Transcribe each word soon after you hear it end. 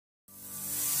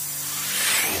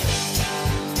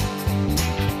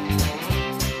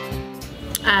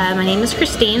My name is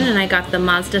Christine and I got the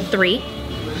Mazda 3.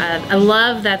 I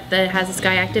love that it has a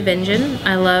Sky Active engine.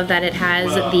 I love that it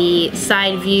has the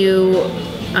side view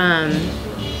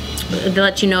to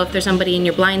let you know if there's somebody in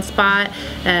your blind spot.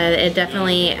 It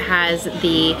definitely has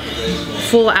the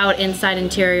full out inside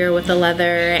interior with the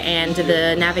leather and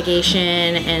the navigation,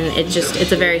 and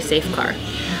it's a very safe car.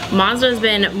 Mazda has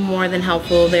been more than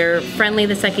helpful. They're friendly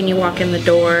the second you walk in the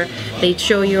door. They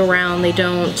show you around. They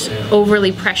don't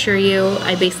overly pressure you.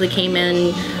 I basically came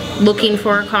in looking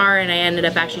for a car and I ended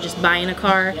up actually just buying a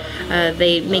car.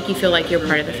 They make you feel like you're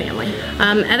part of the family.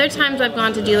 Other times I've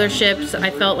gone to dealerships,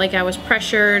 I felt like I was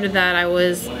pressured, that I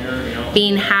was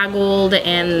being haggled,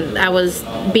 and I was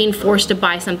being forced to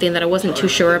buy something that I wasn't too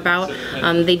sure about.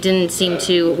 They didn't seem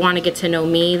to want to get to know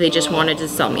me. They just wanted to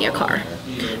sell me a car.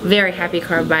 Very happy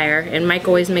car buyer, and Mike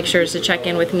always makes sure to check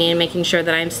in with me and making sure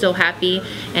that I'm still happy,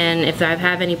 and if I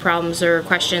have any problems or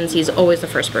questions, he's always the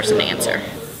first person to answer.